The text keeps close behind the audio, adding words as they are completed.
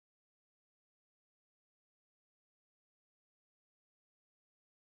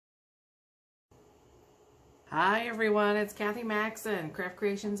Hi everyone, it's Kathy Maxon, Craft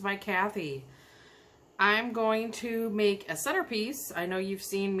Creations by Kathy. I'm going to make a centerpiece. I know you've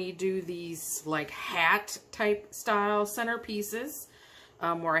seen me do these like hat type style centerpieces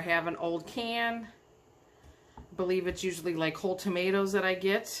where I have an old can. I believe it's usually like whole tomatoes that I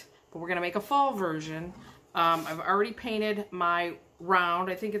get, but we're gonna make a fall version. I've already painted my round.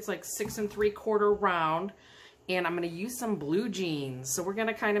 I think it's like 6 3/4 round, and I'm gonna use some blue jeans. So we're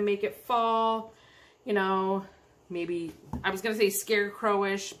gonna kind of make it fall. You know, maybe, I was going to say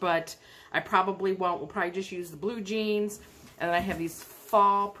scarecrowish, but I probably won't. We'll probably just use the blue jeans. And then I have these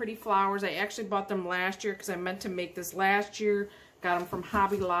fall pretty flowers. I actually bought them last year because I meant to make this last year. Got them from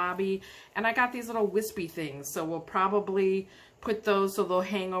Hobby Lobby. And I got these little wispy things. So we'll probably put those so they'll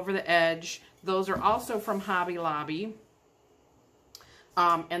hang over the edge. Those are also from Hobby Lobby.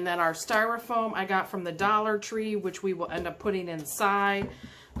 And then our styrofoam I got from the Dollar Tree, which we will end up putting inside.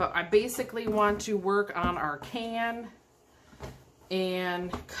 But I basically want to work on our can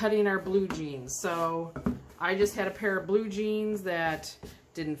and cutting our blue jeans. So I just had a pair of blue jeans that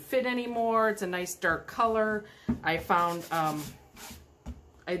didn't fit anymore. It's a nice dark color. I found,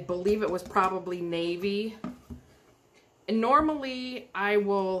 I believe it was probably navy. And normally I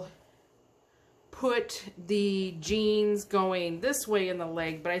will put the jeans going this way in the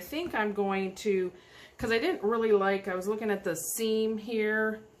leg, but I think I'm going to, because I didn't really like, I was looking at the seam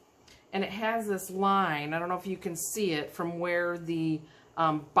here, and it has this line. I don't know if you can see it from where the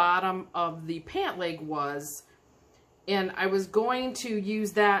bottom of the pant leg was. And I was going to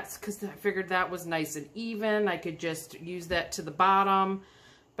use that because I figured that was nice and even. I could just use that to the bottom.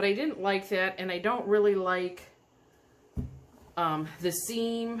 But I didn't like that, and I don't really like the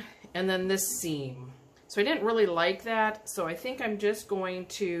seam and then this seam. So I didn't really like that. So I think I'm just going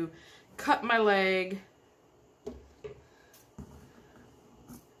to cut my leg.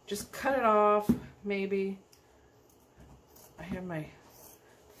 Just cut it off, maybe. I have my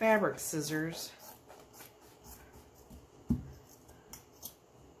fabric scissors.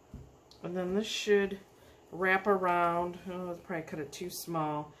 And then this should wrap around. Oh, I'll probably cut it too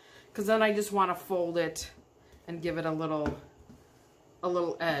small. Because then I just want to fold it and give it a little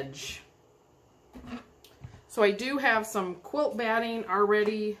edge. So I do have some quilt batting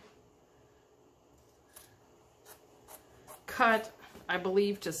already cut, I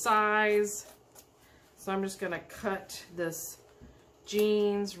believe, to size. So I'm just going to cut this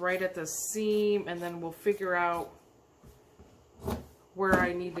jeans right at the seam, and then we'll figure out where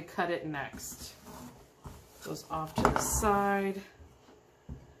I need to cut it next. Goes off to the side.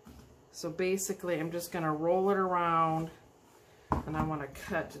 So basically I'm just going to roll it around, and I want to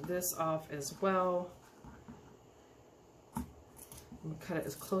cut this off as well. I'm going to cut it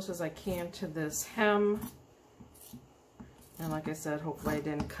as close as I can to this hem. And like I said, hopefully I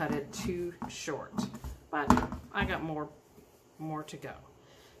didn't cut it too short. But I got more to go.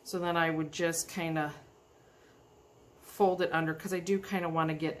 So then I would just kind of fold it under, because I do kind of want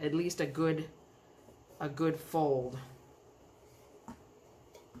to get at least a good fold.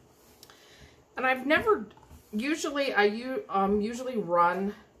 And I've never, usually I usually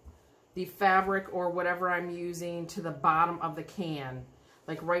run the fabric or whatever I'm using to the bottom of the can,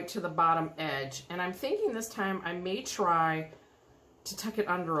 like right to the bottom edge. And I'm thinking this time I may try to tuck it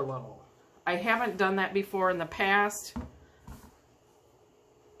under a little. I haven't done that before in the past,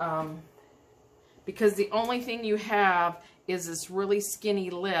 because the only thing you have is this really skinny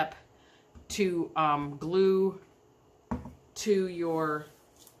lip to glue to your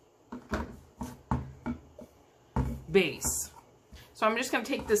base. So I'm just going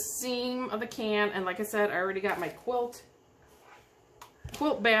to take the seam of the can, and like I said, I already got my quilt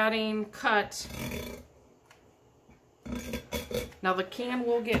batting cut. Now the can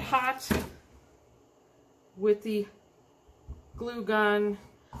will get hot with the glue gun,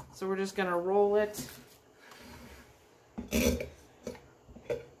 so we're just going to roll it.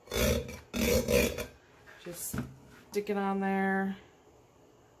 Just stick it on there.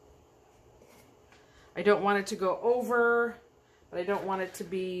 I don't want it to go over, but I don't want it to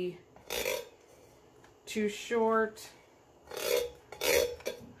be too short.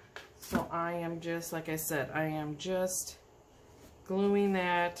 So I am just, like I said, I am just gluing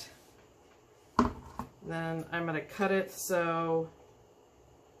that. Then I'm going to cut it so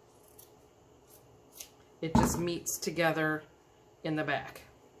it just meets together in the back.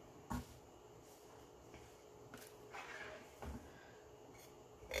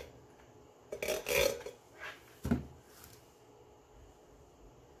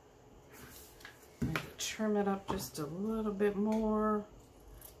 Trim it up just a little bit more,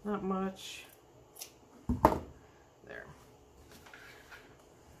 not much. There.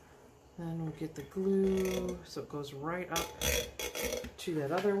 Then we'll get the glue so it goes right up to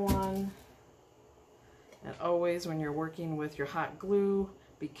that other one. And always when you're working with your hot glue,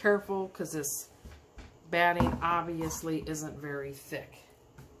 be careful because this batting obviously isn't very thick.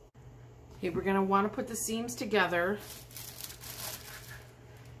 Okay, we're going to want to put the seams together.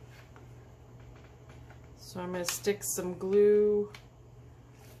 So I'm going to stick some glue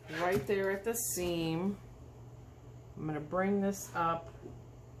right there at the seam. I'm going to bring this up.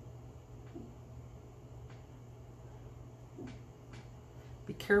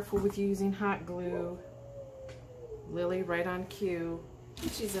 Be careful with using hot glue. Lily, right on cue.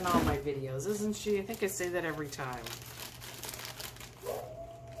 She's in all my videos, isn't she? I think I say that every time.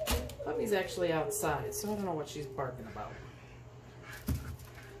 Puppy's actually outside, so I don't know what she's barking about.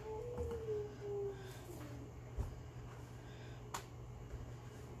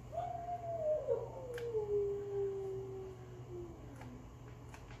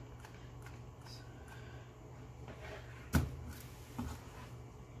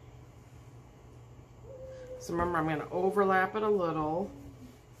 So remember, I'm going to overlap it a little.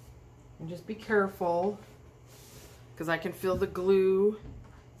 And just be careful, because I can feel the glue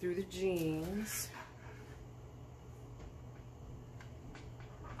through the jeans.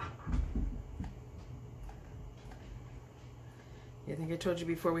 I think I told you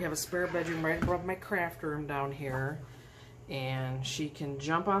before, we have a spare bedroom right above my craft room down here. And she can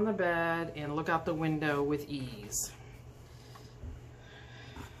jump on the bed and look out the window with ease.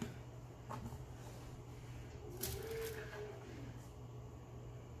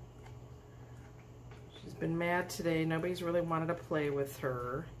 Been mad today. Nobody's really wanted to play with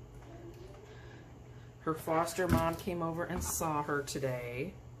her. Her foster mom came over and saw her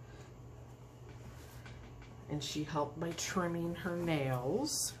today. And she helped by trimming her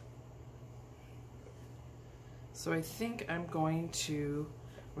nails. So I think we're going to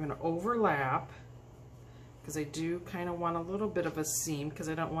overlap, because I do kind of want a little bit of a seam because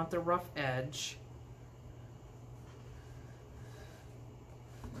I don't want the rough edge.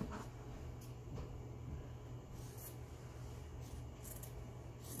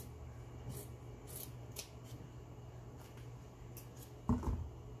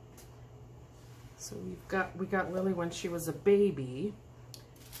 So we got Lily when she was a baby.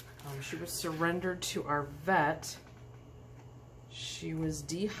 She was surrendered to our vet. She was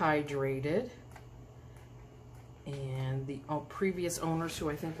dehydrated, and the previous owners, who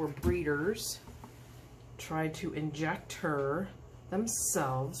I think were breeders, tried to inject her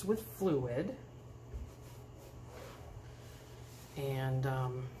themselves with fluid, and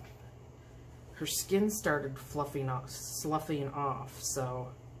her skin started sloughing off. So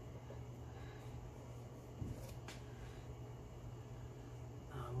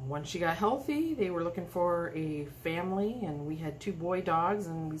when she got healthy, they were looking for a family, and we had 2 boy dogs,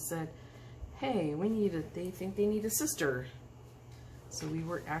 and we said, hey, they think they need a sister. So we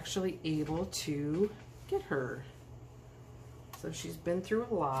were actually able to get her. So she's been through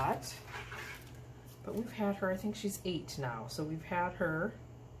a lot, but we've had her, I think she's 8 now, so we've had her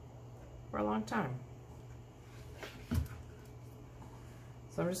for a long time.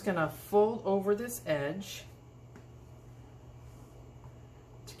 So I'm just gonna fold over this edge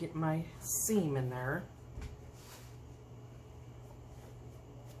to get my seam in there.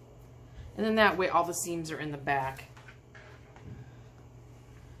 And then that way all the seams are in the back.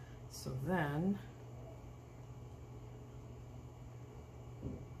 So then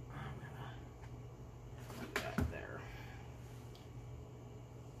I'm gonna put that there.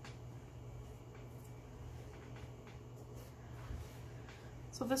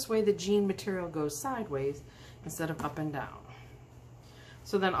 So this way the jean material goes sideways instead of up and down.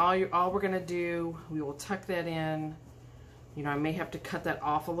 So then all we're gonna do, we will tuck that in. You know, I may have to cut that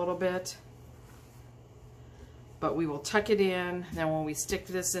off a little bit, but we will tuck it in. Then when we stick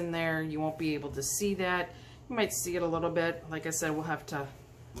this in there, you won't be able to see that. You might see it a little bit. Like I said, we'll have to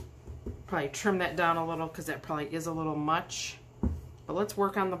probably trim that down a little because that probably is a little much. But let's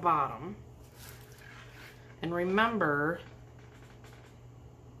work on the bottom. And remember,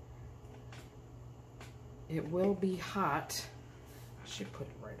 it will be hot. I should put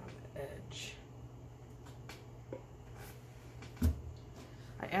it right on the edge.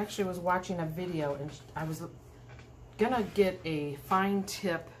 I actually was watching a video, and I was gonna get a fine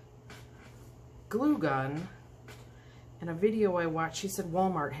tip glue gun. In a video I watched, she said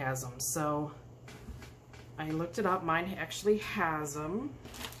Walmart has them. So I looked it up. Mine actually has them.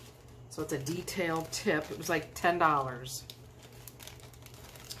 So it's a detailed tip. It was like $10.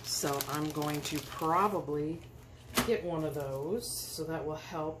 So I'm going to probably get one of those. So that will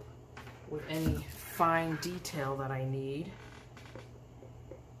help with any fine detail that I need.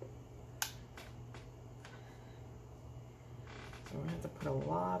 I'm going to have to put a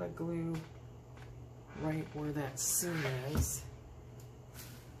lot of glue right where that seam is.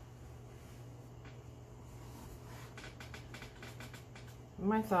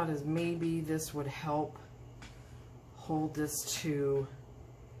 My thought is maybe this would help hold this to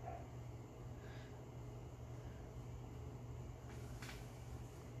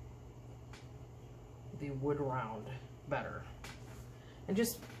the wood round better. And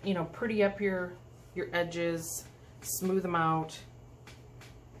just, you know, pretty up your edges, smooth them out,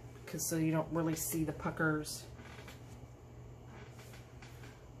 because so you don't really see the puckers.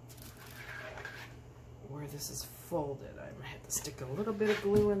 Where this is folded, I'm gonna have to stick a little bit of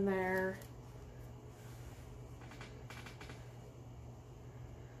glue in there.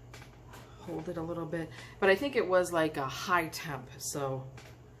 Hold it a little bit, but I think it was like a high temp, so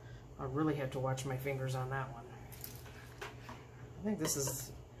I really have to watch my fingers on that one. I think this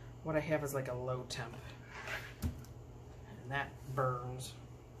is what I have is like a low temp, and that burns.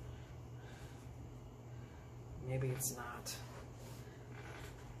 Maybe it's not.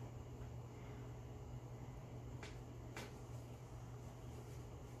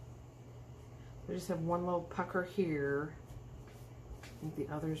 I just have one little pucker here. I think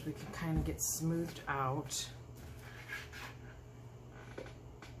the others we can kind of get smoothed out.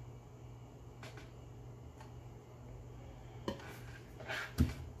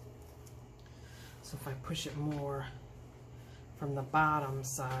 So if I push it more from the bottom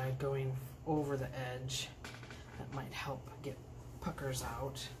side going over the edge, that might help get puckers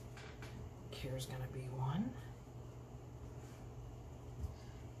out. Here's gonna be one.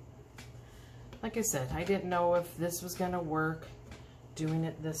 Like I said, I didn't know if this was gonna work doing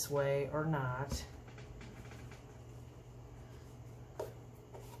it this way or not. I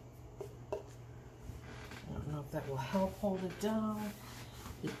don't know if that will help hold it down.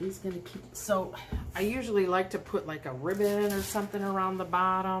 It is gonna keep, so I usually like to put like a ribbon or something around the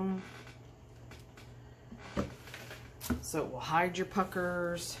bottom, so it will hide your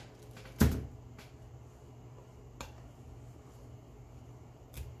puckers.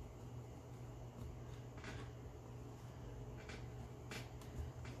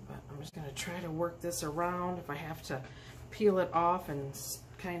 I'm just going to try to work this around. If I have to peel it off and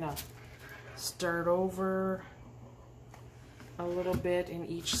kind of start over a little bit in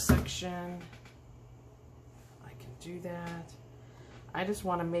each section, I can do that. I just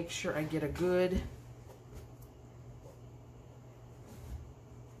want to make sure I get a good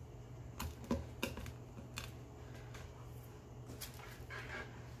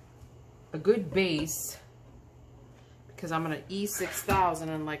base, because I'm going to E6000,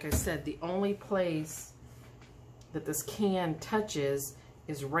 and like I said, the only place that this can touches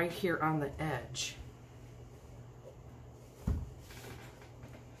is right here on the edge.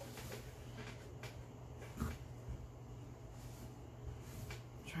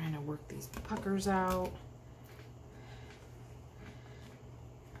 Trying to work these puckers out.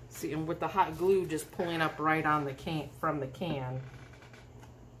 See, and with the hot glue just pulling up right on the can, from the can,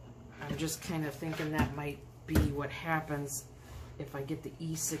 I'm just kind of thinking that might be what happens if I get the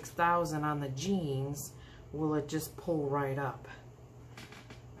E6000 on the jeans. Will it just pull right up?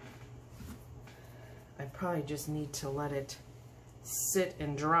 I probably just need to let it sit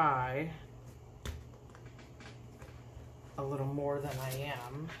and dry a little more than I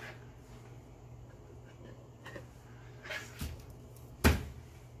am.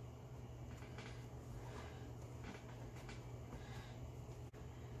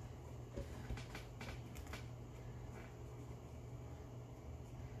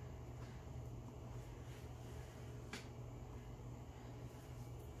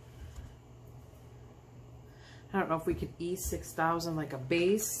 I don't know if we could E6000 like a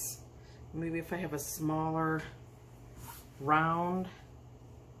base. Maybe if I have a smaller round,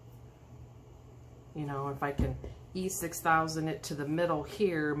 you know, if I can E6000 it to the middle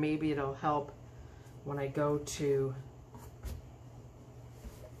here, maybe it'll help when I go to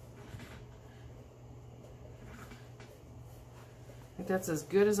I think that's as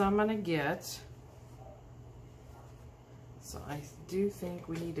good as I'm gonna get. So I do think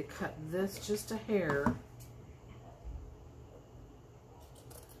we need to cut this just a hair.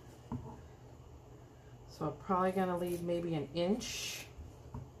 So I'm probably going to leave maybe an inch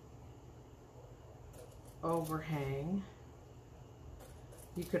overhang.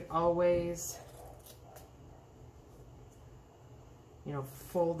 You could always, you know,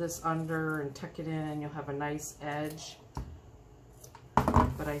 fold this under and tuck it in and you'll have a nice edge.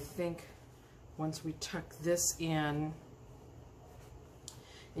 But I think once we tuck this in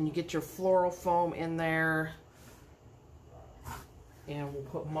and you get your floral foam in there, and we'll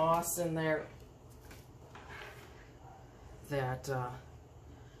put moss in there, that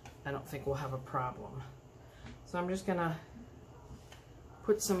I don't think we'll have a problem. So I'm just gonna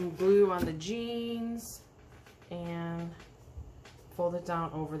put some glue on the jeans and fold it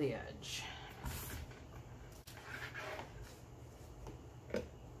down over the edge.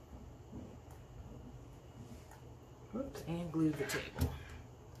 Oops, and glue the table.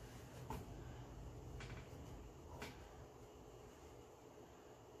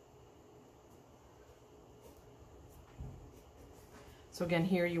 So again,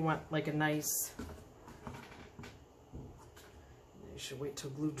 here you want like a nice, you should wait till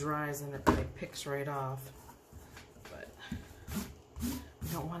glue dries and it like picks right off. But we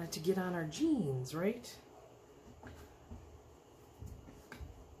don't want it to get on our jeans, right?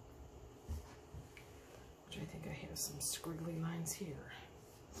 Which I think I have some squiggly lines here.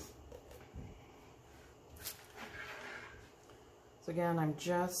 So again, I'm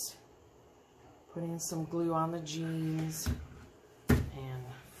just putting some glue on the jeans and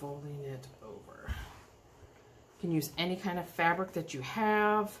folding it over. You can use any kind of fabric that you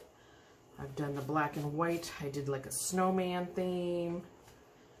have. I've done the black and white. I did like a snowman theme.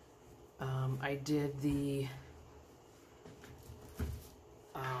 I did the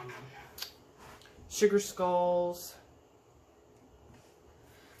sugar skulls.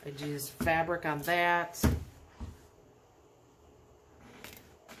 I used fabric on that.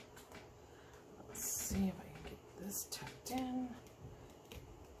 Let's see if I can get this tucked in.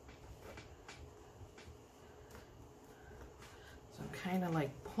 So I'm kind of like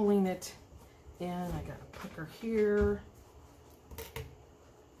pulling it in. I got a pucker here.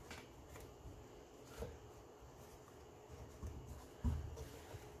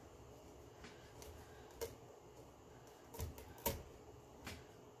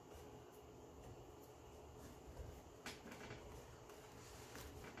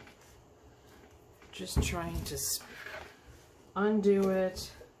 Just trying to undo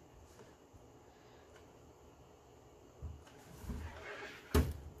it.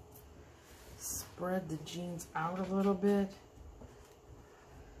 Spread the jeans out a little bit.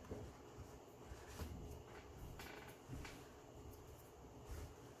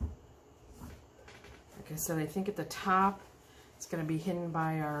 Like I said, I think at the top it's going to be hidden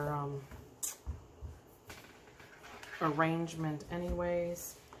by our arrangement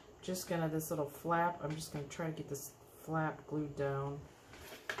anyways. Just gonna, this little flap, I'm just gonna try to get this flap glued down.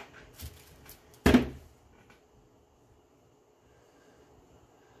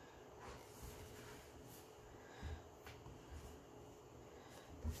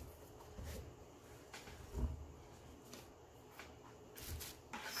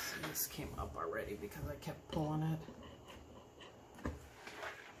 See, this came up already because I kept pulling it.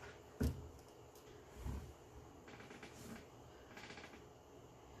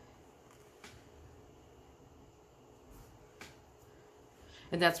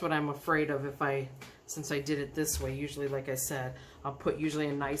 And that's what I'm afraid of since I did it this way. Usually, like I said, I'll put usually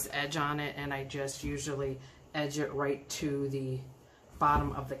a nice edge on it, and I just usually edge it right to the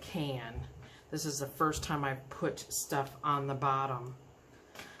bottom of the can. This is the first time I've put stuff on the bottom.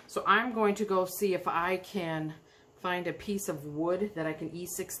 So I'm going to go see if I can find a piece of wood that I can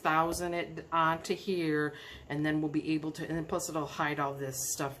E6000 it onto here, and then we'll be able to, and then plus it'll hide all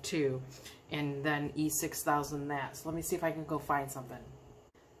this stuff too, and then E6000 that. So let me see if I can go find something.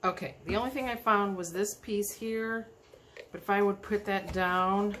 Okay, the only thing I found was this piece here, but if I would put that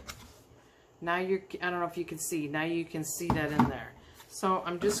down, now I don't know if you can see, now you can see that in there. So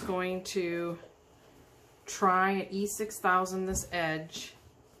I'm just going to try an E6000 this edge.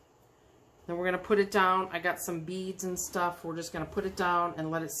 Then we're going to put it down. I got some beads and stuff. We're just going to put it down and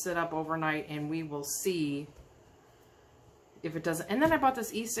let it sit up overnight, and we will see if it doesn't. And then I bought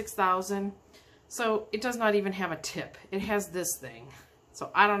this E6000, so it does not even have a tip. It has this thing. So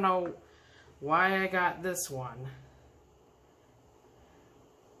I don't know why I got this one.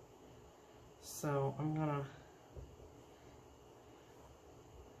 So I'm gonna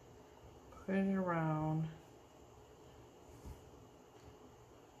put it around.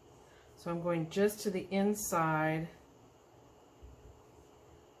 So I'm going just to the inside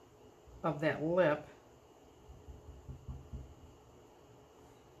of that lip.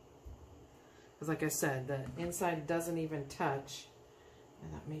 Because like I said, the inside doesn't even touch. I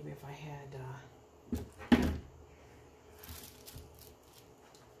thought maybe if I had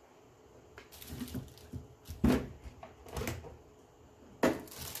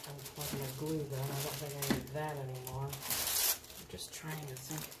unplug my glue gun. I don't think I need that anymore. I'm just trying to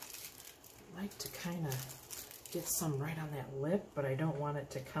think. I like to kind of get some right on that lip, but I don't want it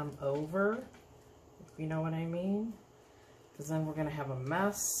to come over, if you know what I mean. Because then we're going to have a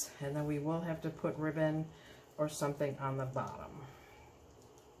mess, and then we will have to put ribbon or something on the bottom.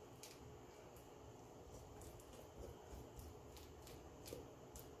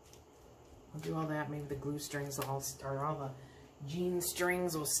 I'll do all that. Maybe the glue strings will all, or all the jean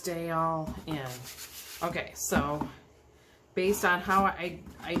strings will stay all in. Okay, so based on how I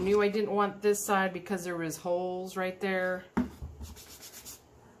knew I didn't want this side because there was holes right there.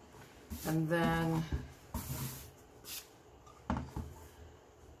 And then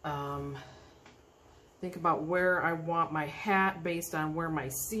think about where I want my hat based on where my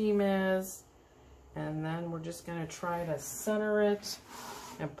seam is. And then we're just going to try to center it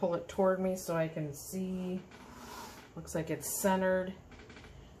and pull it toward me so I can see. Looks like it's centered.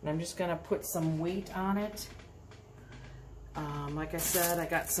 And I'm just going to put some weight on it. Like I said, I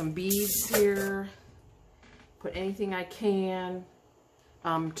got some beads here. Put anything I can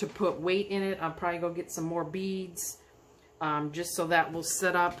to put weight in it. I'll probably go get some more beads just so that will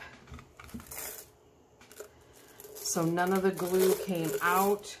sit up. So none of the glue came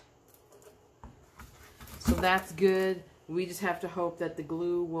out. So that's good. We just have to hope that the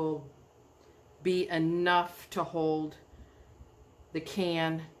glue will be enough to hold the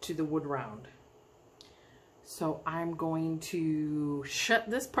can to the wood round. So I'm going to shut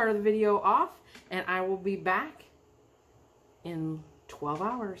this part of the video off and I will be back in 12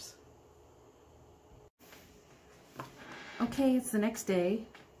 hours. Okay, it's the next day.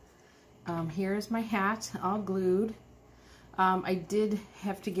 Here's my hat all glued. I did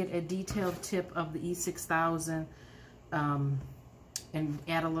have to get a detailed tip of the E6000 and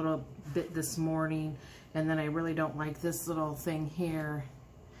add a little bit this morning, and then I really don't like this little thing here,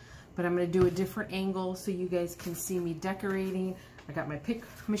 but I'm going to do a different angle so you guys can see me decorating. I got my pick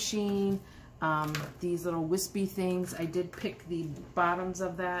machine, these little wispy things. I did pick the bottoms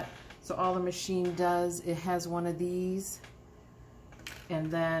of that, so all the machine does, it has one of these and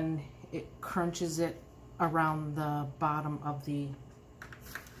then it crunches it around the bottom of the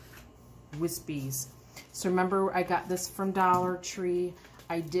wispies. So remember, I got this from Dollar Tree.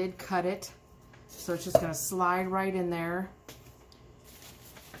 I did cut it, so it's just going to slide right in there.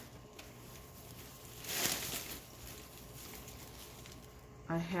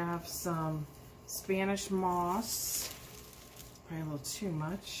 I have some Spanish moss, probably a little too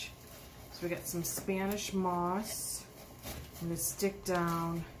much. So we got some Spanish moss. I'm going to stick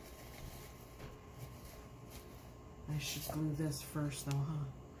down. I should glue this first though,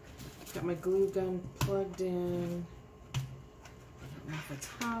 huh? Got my glue gun plugged in. I don't know if it's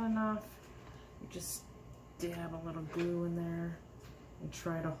hot enough. Just dab a little glue in there and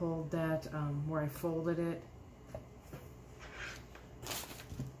try to hold that where I folded it.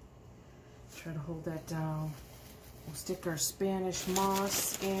 Try to hold that down. We'll stick our Spanish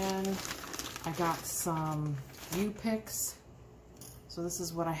moss in. I got some U-picks. So this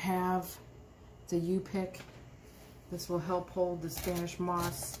is what I have. It's a U-pick. This will help hold the Spanish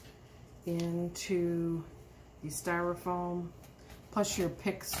moss into the Styrofoam. Plus your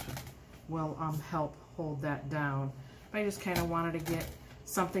picks will help hold that down. But I just kind of wanted to get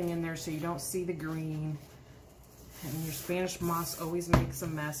something in there so you don't see the green. And your Spanish moss always makes a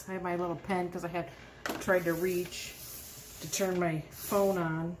mess. I have my little pen because I had tried to reach to turn my phone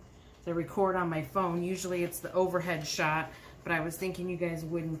on. To record on my phone. Usually it's the overhead shot, but I was thinking you guys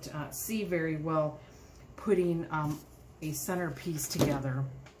wouldn't see very well putting a centerpiece together.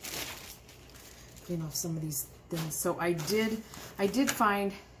 You know, some of these things. So I did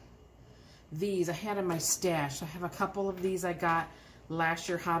find these. I had in my stash. I have a couple of these I got last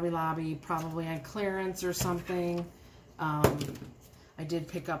year, Hobby Lobby, probably on clearance or something. I did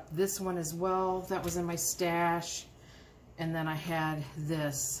pick up this one as well. That was in my stash. And then I had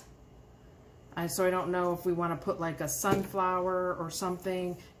this. So I don't know if we want to put like a sunflower or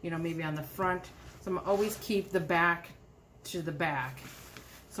something, you know, maybe on the front. So I'm going to always keep the back to the back.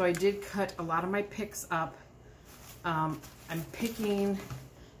 So I did cut a lot of my picks up. I'm picking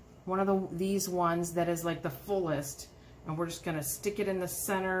one of these ones that is like the fullest, and we're just going to stick it in the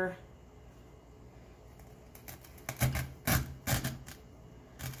center.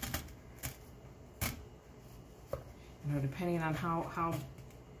 You know, depending on how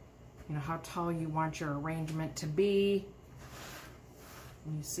tall you want your arrangement to be.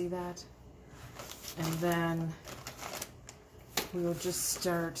 Can you see that? And then we will just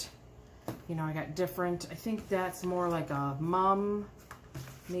start, you know, I got different, I think that's more like a mum.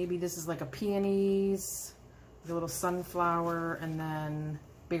 Maybe this is like a peonies, a little sunflower, and then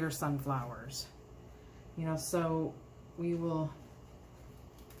bigger sunflowers. You know, so we will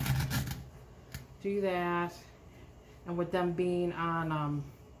do that. And with them being on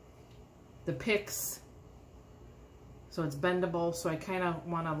the picks, so it's bendable. So I kind of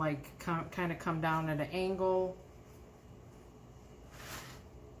want to like kind of come down at an angle.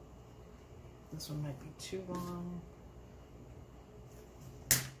 This one might be too long.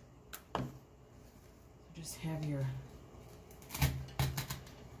 Just have your,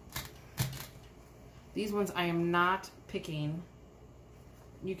 these ones I am not picking.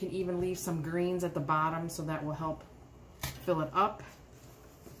 You can even leave some greens at the bottom, so that will help fill it up.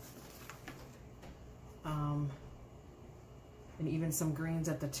 And even some greens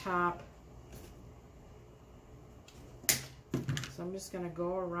at the top. So I'm just going to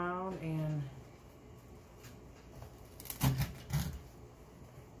go around and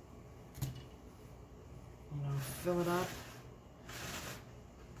fill it up.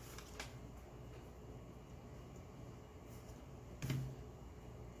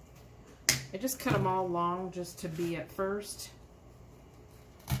 I just cut them all long just to be at first.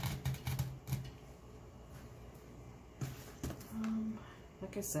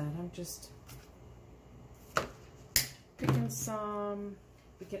 Like I said, I'm just picking some.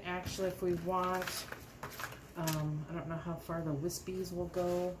 We can actually, if we want, I don't know how far the wispies will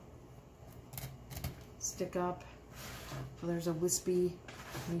go. Stick up. So there's a wispy.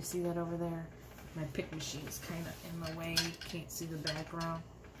 Can you see that over there? My pick machine is kind of in the way. Can't see the background.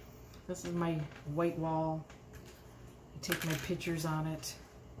 This is my white wall. I take my pictures on it.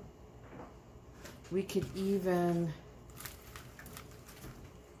 We could even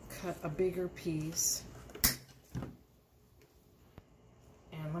cut a bigger piece.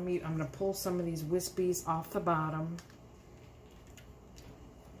 And I'm going to pull some of these wispies off the bottom.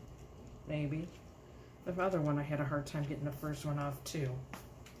 Maybe. The other one I had a hard time getting the first one off too.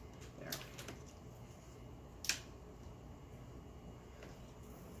 There.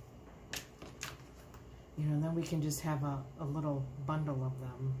 You know, and then we can just have a little bundle of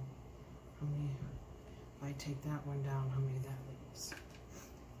them. How many, if I take that one down, how many that leaves?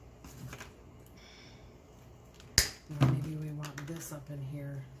 You know, maybe we want this up in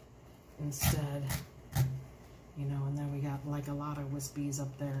here instead. You know, and then we got like a lot of wispies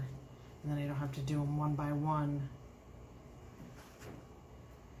up there. And then I don't have to do them one by one.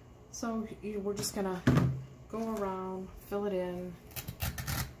 So we're just gonna go around, fill it in.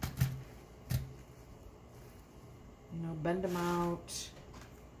 You know, bend them out.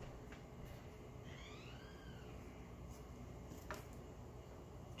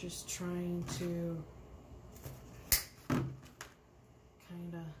 Just trying to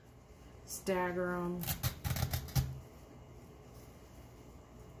kind of stagger them.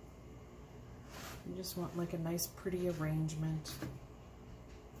 You just want like a nice pretty arrangement.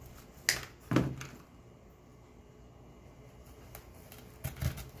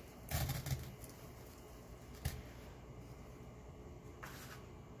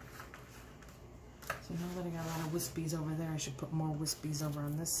 So now that I got a lot of wispies over there, I should put more wispies over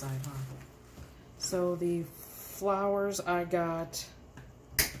on this side, huh? So the flowers I got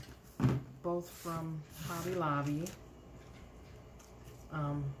both from Hobby Lobby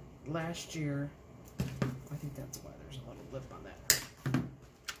last year. I think that's why there's a little lip on that.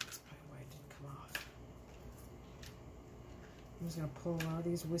 That's probably why it didn't come off. I'm just going to pull a lot of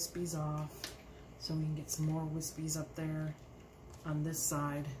these wispies off so we can get some more wispies up there on this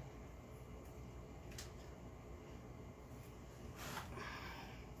side.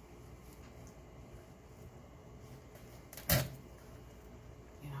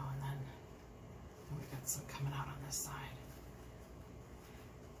 You know, and then we got some coming out on this side.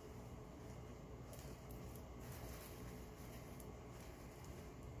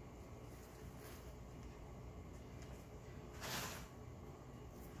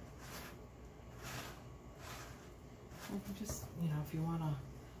 Just, you know, if you want to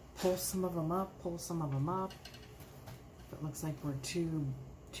pull some of them up, pull some of them up. If it looks like we're too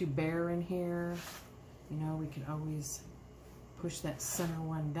bare in here, you know, we can always push that center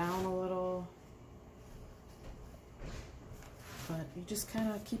one down a little. But you just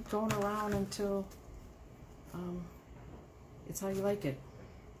kind of keep going around until it's how you like it.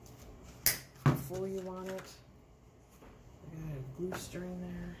 How full you want it. I got a glue string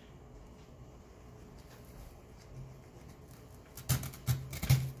there.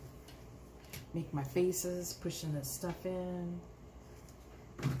 Make my faces, pushing this stuff in.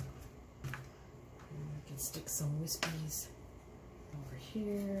 And I can stick some wispies over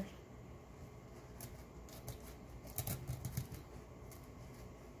here.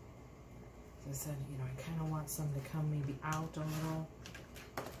 As I said, you know, I kind of want some to come maybe out a little.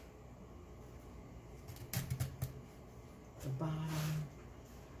 The bottom.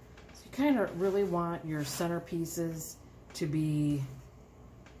 So you kind of really want your centerpieces to be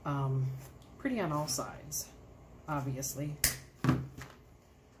pretty on all sides. obviously. Put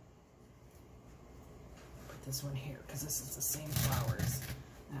this one here because this is the same flowers.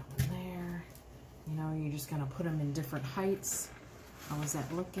 That one there. You know, you're just gonna put them in different heights. How is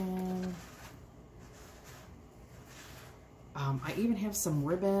that looking? I even have some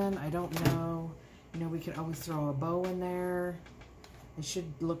ribbon. I don't know. You know, we could always throw a bow in there. I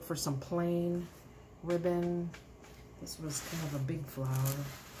should look for some plain ribbon. This was kind of a big flower.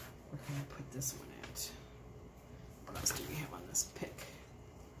 Where can I put this one at? What else do we have on this pick?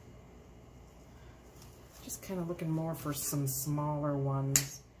 Just kind of looking more for some smaller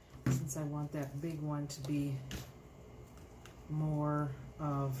ones, since I want that big one to be more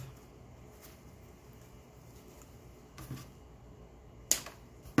of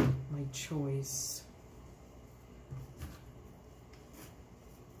my choice.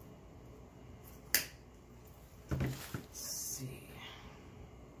 Let's see.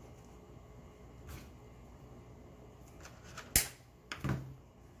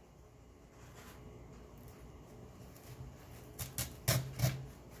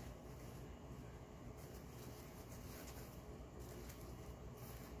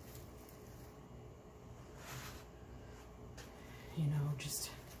 You know,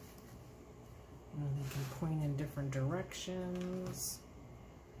 just, you know, they can point in different directions.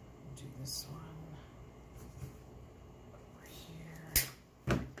 Do this one over here.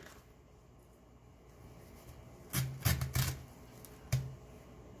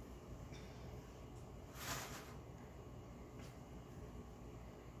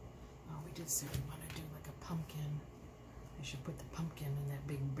 Oh, we did say we want to do like a pumpkin. I should put the pumpkin in that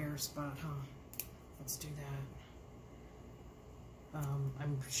big bare spot, huh? Let's do that.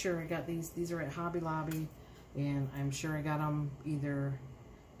 I'm sure I got these. These are at Hobby Lobby, and I'm sure I got them either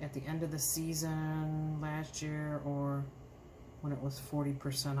at the end of the season last year or when it was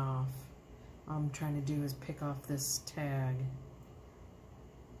 40% off. All I'm trying to do is pick off this tag.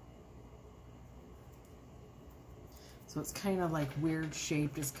 So it's kind of like weird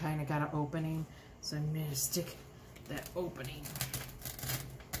shaped. It's kind of got an opening. So I'm going to stick that opening.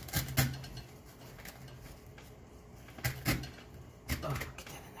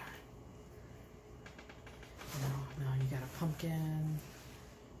 Pumpkin,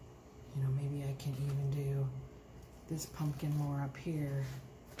 you know, maybe I can even do this pumpkin more up here,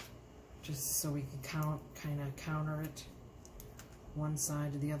 just so we can kind of counter it one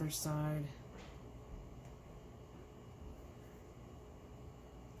side to the other side.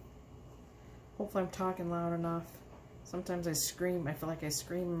 Hopefully I'm talking loud enough. Sometimes I scream. I feel like I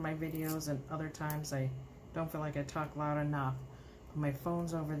scream in my videos, and other times I don't feel like I talk loud enough. But my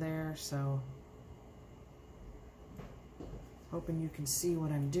phone's over there, so hoping you can see what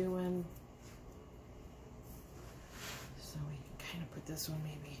I'm doing. So we can kind of put this one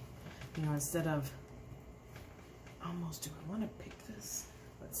maybe, you know, instead of almost, do I want to pick this?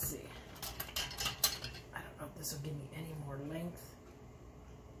 Let's see. I don't know if this will give me any more length.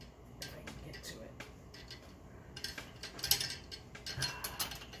 If I can get to it.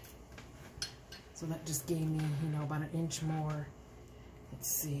 So that just gave me, you know, about an inch more. Let's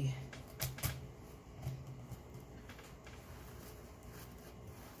see.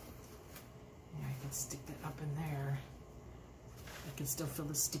 Stick that up in there. I can still feel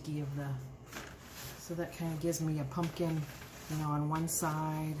the sticky of the, so that kind of gives me a pumpkin, you know, on one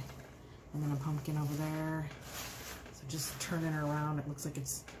side, and then a pumpkin over there. So just turn it around. It looks like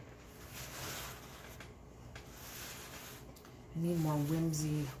it's, I need more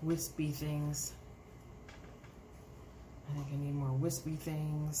wispy things. I think I need more wispy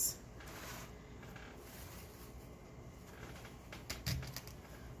things.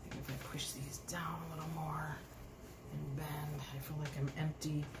 Push these down a little more and bend. I feel like I'm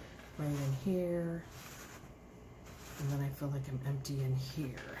empty right in here, and then I feel like I'm empty in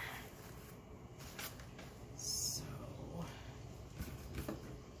here. So,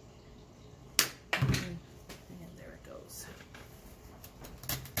 and there it goes.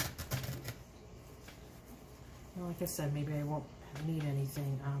 Well, like I said, maybe I won't need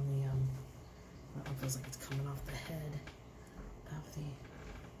anything on the, well, it feels like it's coming off the head of the,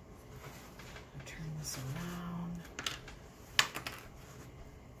 turn this around.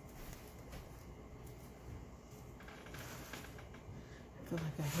 I feel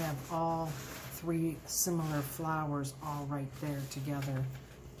like I have all three similar flowers all right there together.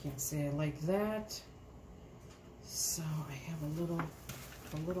 Can't say I like that. So I have a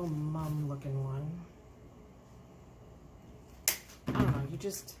little mum looking one. I don't know, you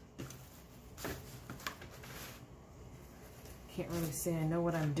just can't really say I know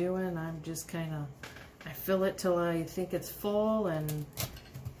what I'm doing. I'm just kind of, I fill it till I think it's full, and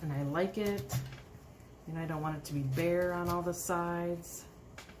I like it. And I don't want it to be bare on all the sides.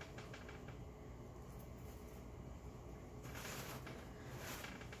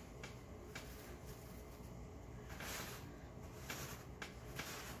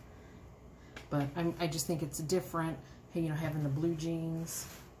 But I just think it's different, you know, having the blue jeans.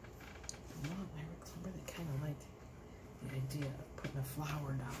 Well, I really kind of like the idea of putting a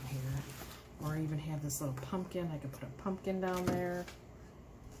flower down here. Or even have this little pumpkin. I could put a pumpkin down there.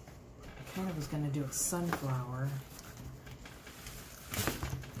 I kind of was going to do a sunflower.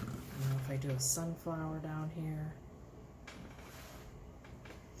 You know, if I do a sunflower down here.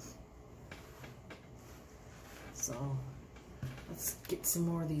 So let's get some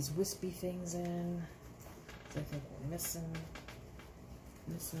more of these wispy things in. I think we're missing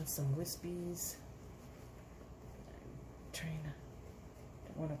some wispies. I'm trying to,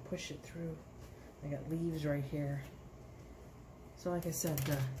 don't want to push it through. I got leaves right here. So like I said,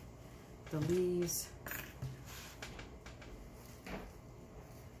 the leaves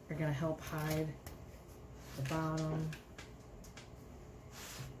are going to help hide the bottom.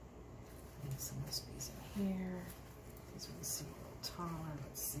 And some wispies in here. These ones seem a little taller.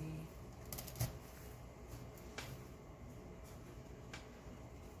 Let's see.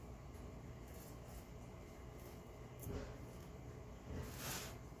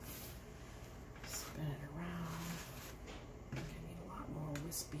 Spin it around. I think I need a lot more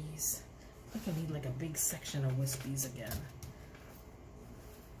wispies. I think I need like a big section of wispies again.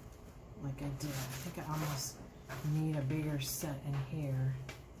 Like I did. I think I almost need a bigger set in here.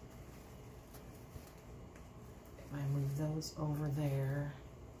 If I move those over there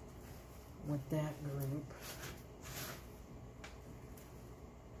with that group.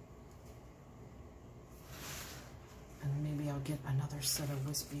 And maybe I'll get another set of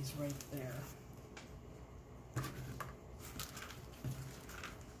wispies right there.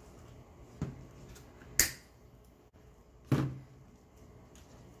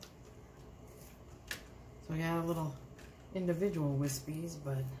 So I got a little individual wispies,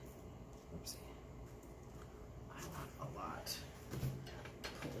 but oopsie, I want a lot.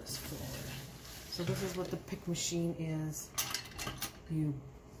 Pull this forward. So this is what the pick machine is. You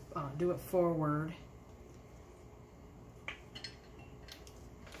do it forward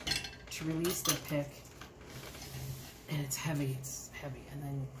to release the pick, and it's heavy. It's heavy,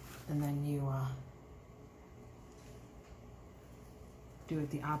 and then you do it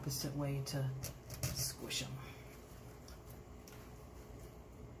the opposite way to squish them.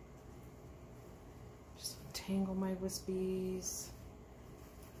 Just untangle my wispies.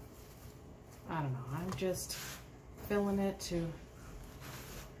 I don't know. I'm just filling it to.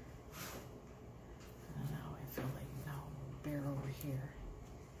 Now I feel like now I'm bare over here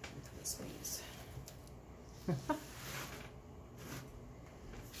with wispies.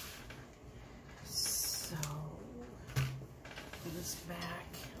 So put this back.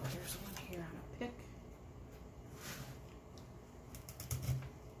 Oh, there's one here on a pick.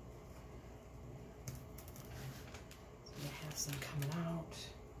 So you have some coming out.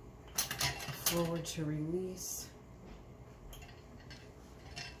 Forward to release.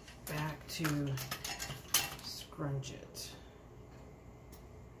 Back to scrunch it.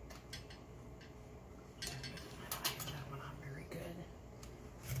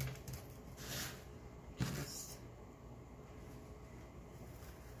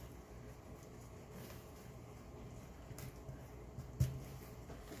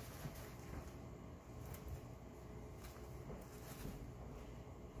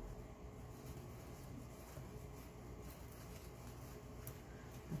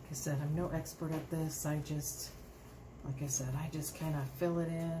 Like I said, I'm no expert at this. I just, like I said, I just kind of fill it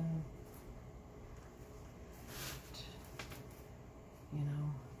in, you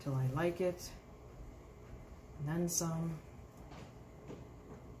know, till I like it, and then some.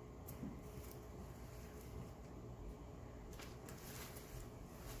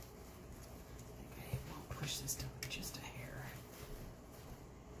 Okay, we'll push this down just a hair.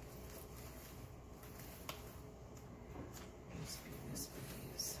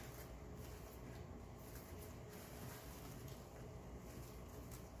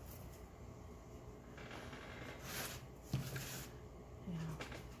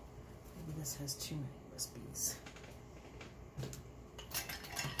 This has too many wispies.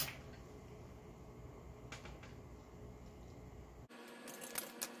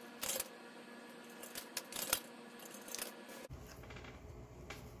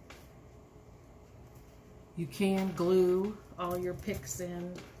 You can glue all your picks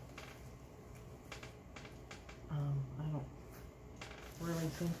in. I don't really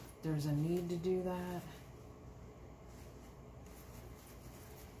think there's a need to do that.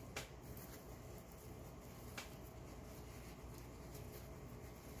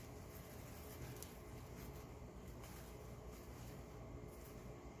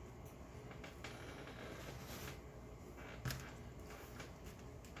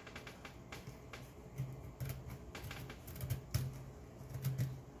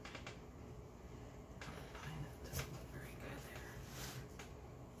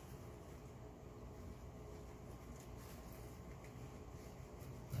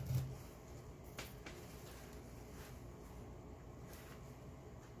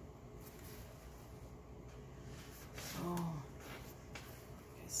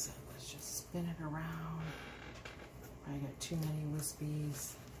 spin it around. I got too many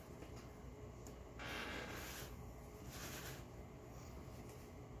wispies.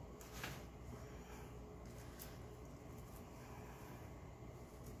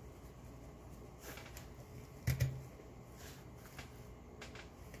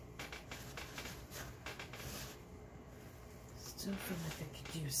 Still feel like I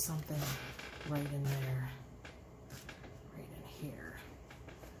could use something right in there, right in here.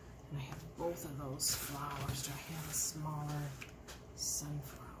 And I have both of those flowers. Do I have a smaller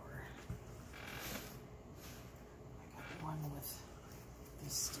sunflower? I got one with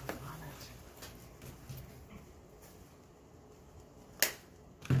this stuff on it.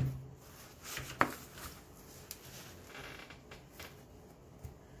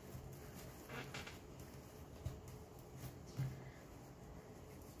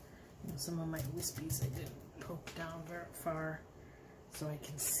 Some of my wispies I didn't poke down very far so I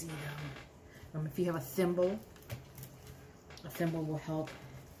can see them. If you have a thimble will help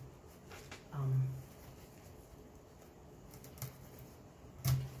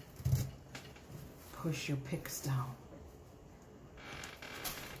push your picks down.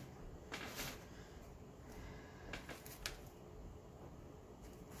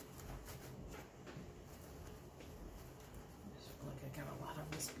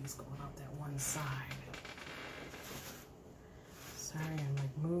 Going out that one side. Sorry, I'm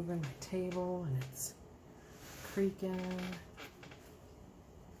like moving my table and it's creaking.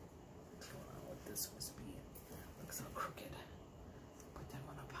 What's going on with this wispy? It looks so crooked. Put that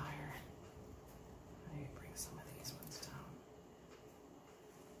one up higher. I need to bring some of these ones down.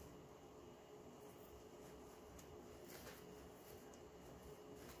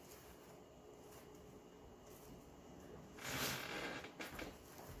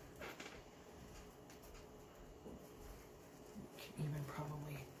 Even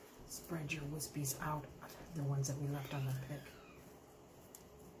probably spread your wispies out, the ones that we left on the pick.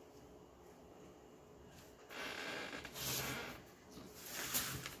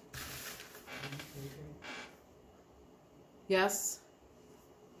 Yes?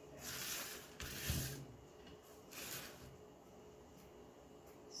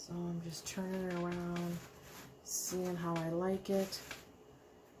 So I'm just turning it around, seeing how I like it.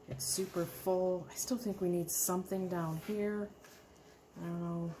 It's super full. I still think we need something down here. I don't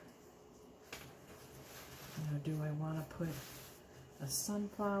know. Do I want to put a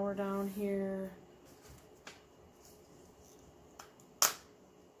sunflower down here?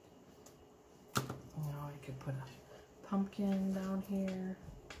 I could put a pumpkin down here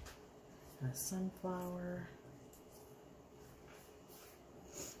and a sunflower.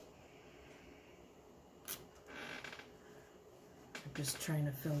 I'm just trying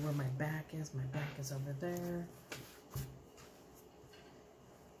to feel where my back is. My back is over there.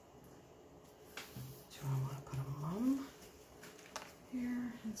 Do I want to put a mum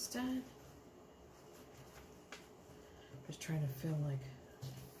here instead? Just trying to feel like,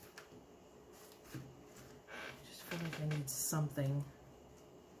 I need something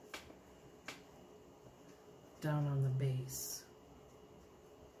down on the base.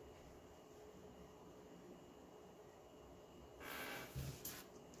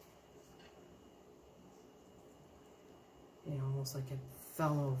 Almost like it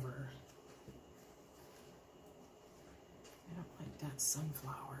fell over. I don't like that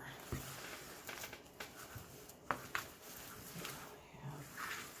sunflower. I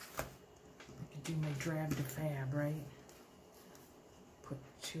could do my drag to fab, right? Put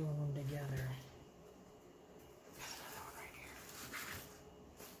two of them together. Got another one right here.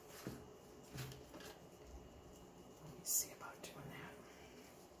 Let me see about doing that.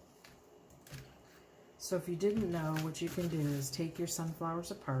 So if you didn't know, what you can do is take your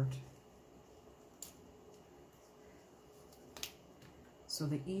sunflowers apart. So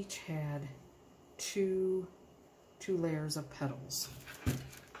they each had two layers of petals.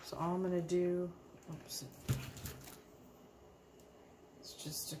 So all I'm going to do, oops, is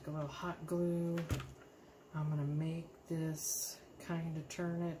just stick a little hot glue. I'm going to make this kind of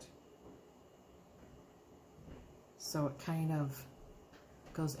turn it so it kind of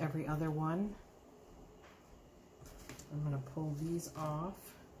goes every other one. I'm going to pull these off.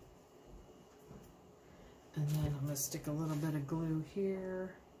 And then I'm going to stick a little bit of glue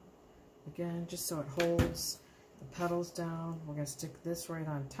here. Again, just so it holds the petals down. We're going to stick this right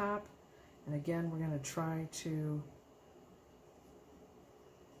on top. And again, we're going to try to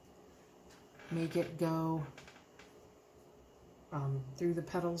make it go through the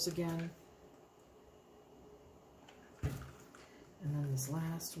petals again. And then this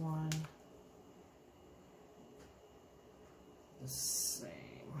last one, the same.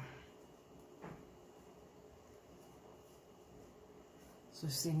 So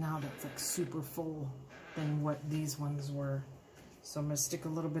see, now that's like super full than what these ones were. So I'm going to stick a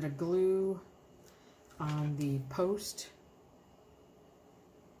little bit of glue on the post.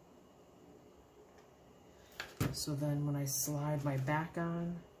 So then when I slide my back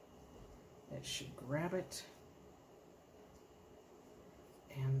on, it should grab it.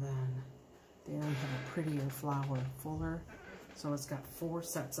 And then there we have a prettier flower, fuller. So it's got 4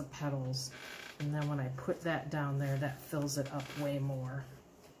 sets of petals. And then when I put that down there, that fills it up way more.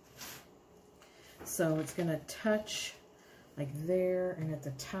 So it's going to touch like there and at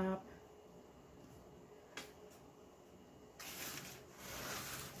the top.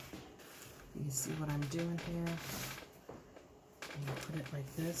 You see what I'm doing here? I'm going to put it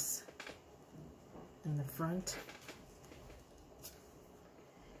like this in the front.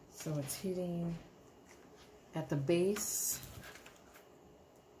 So it's hitting at the base.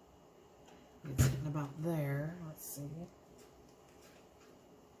 It's hitting about there. Let's see.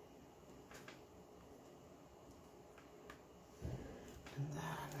 And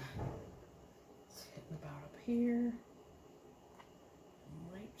then it's hitting about up here.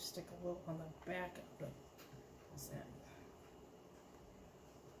 Might stick a little on the back of it. What's that?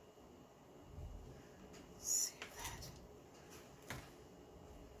 Let's see that.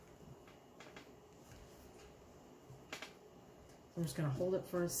 I'm just going to hold it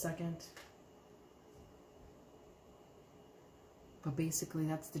for a second. But basically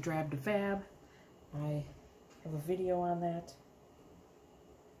that's the Drab to Fab. I have a video on that.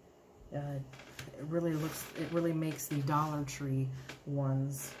 It really makes the Dollar Tree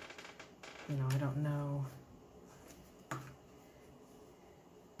ones. You know, I don't know.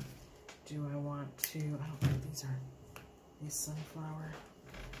 Do I want to, I don't think these sunflower.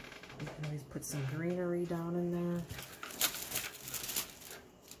 You can always put some greenery down in there.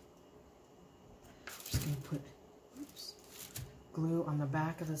 Just gonna put glue on the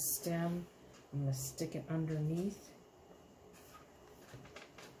back of the stem. I'm going to stick it underneath.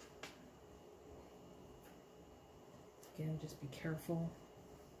 Again, just be careful.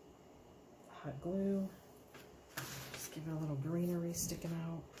 Hot glue. Just give it a little greenery sticking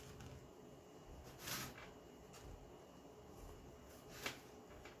out.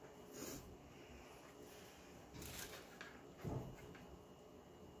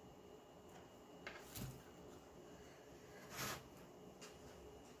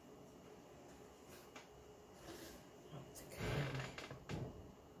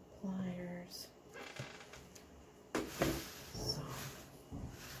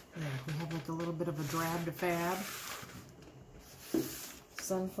 We have like a little bit of a Drab to Fab.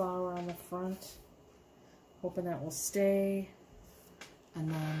 Sunflower on the front. Hoping that will stay. And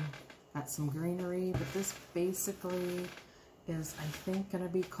then got some greenery. But this basically is, I think, going to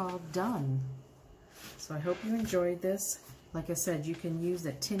be called done. So I hope you enjoyed this. Like I said, you can use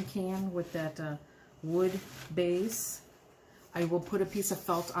that tin can with that wood base. I will put a piece of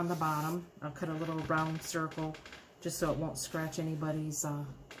felt on the bottom. I'll cut a little round circle just so it won't scratch anybody's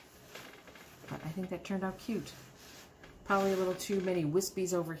I think that turned out cute. Probably a little too many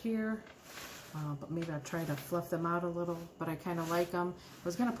wispies over here, but maybe I'll try to fluff them out a little, but I kind of like them. I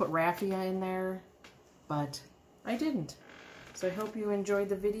was going to put raffia in there, but I didn't. So I hope you enjoyed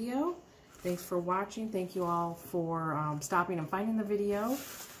the video. Thanks for watching. Thank you all for stopping and finding the video.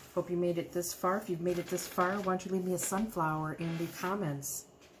 Hope you made it this far. If you've made it this far, why don't you leave me a sunflower in the comments.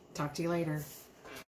 Talk to you later.